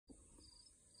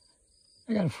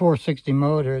I got a 460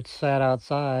 motor. It sat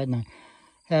outside, and I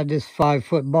had this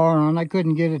 5-foot bar on. I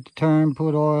couldn't get it to turn,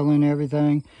 put oil in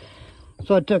everything.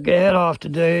 So I took the head off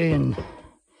today, and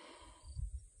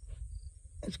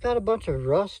it's got a bunch of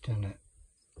rust in it.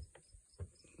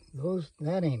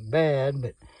 That ain't bad,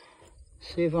 but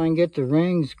see if I can get the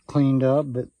rings cleaned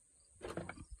up. But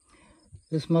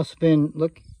this must have been,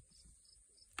 look.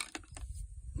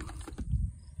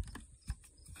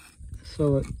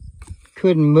 So it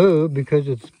couldn't move because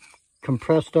it's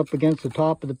compressed up against the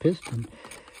top of the piston,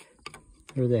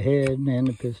 or the head and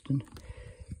the piston.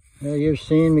 Well, you're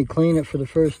seeing me clean it for the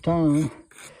first time.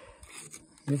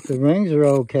 If the rings are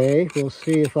okay, we'll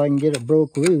see if I can get it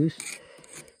broke loose.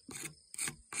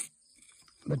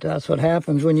 But that's what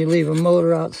happens when you leave a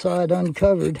motor outside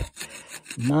uncovered.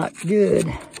 Not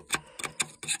good.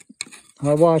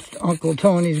 I watched Uncle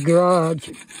Tony's garage.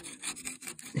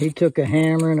 He took a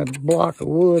hammer and a block of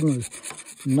wood and was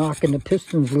knocking the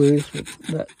pistons loose,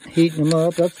 heating them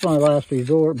up. That's my last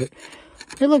resort, but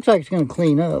it looks like it's going to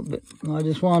clean up. But I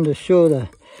just wanted to show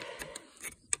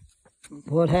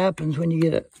what happens when you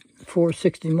get a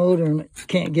 460 motor and it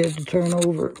can't get it to turn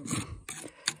over.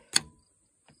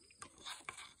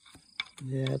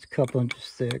 Yeah, it's a couple inches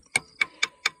thick.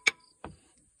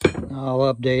 I'll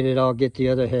update it. I'll get the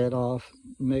other head off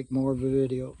and make more of a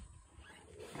video.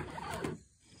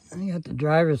 I got the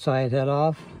driver's side head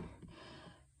off.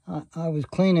 I was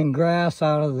cleaning grass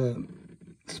out of the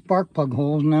spark plug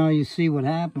holes. Now you see what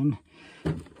happened.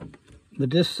 But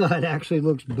this side actually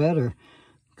looks better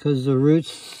because the roots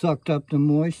sucked up the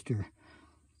moisture.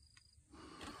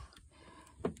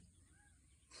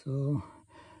 So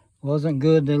wasn't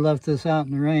good they left this out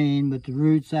in the rain, but the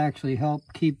roots actually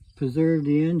helped preserve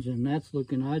the engine. That's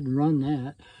looking, I'd run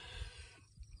that.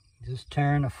 Just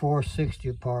tearing a 460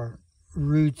 apart.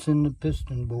 Roots in the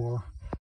piston bore.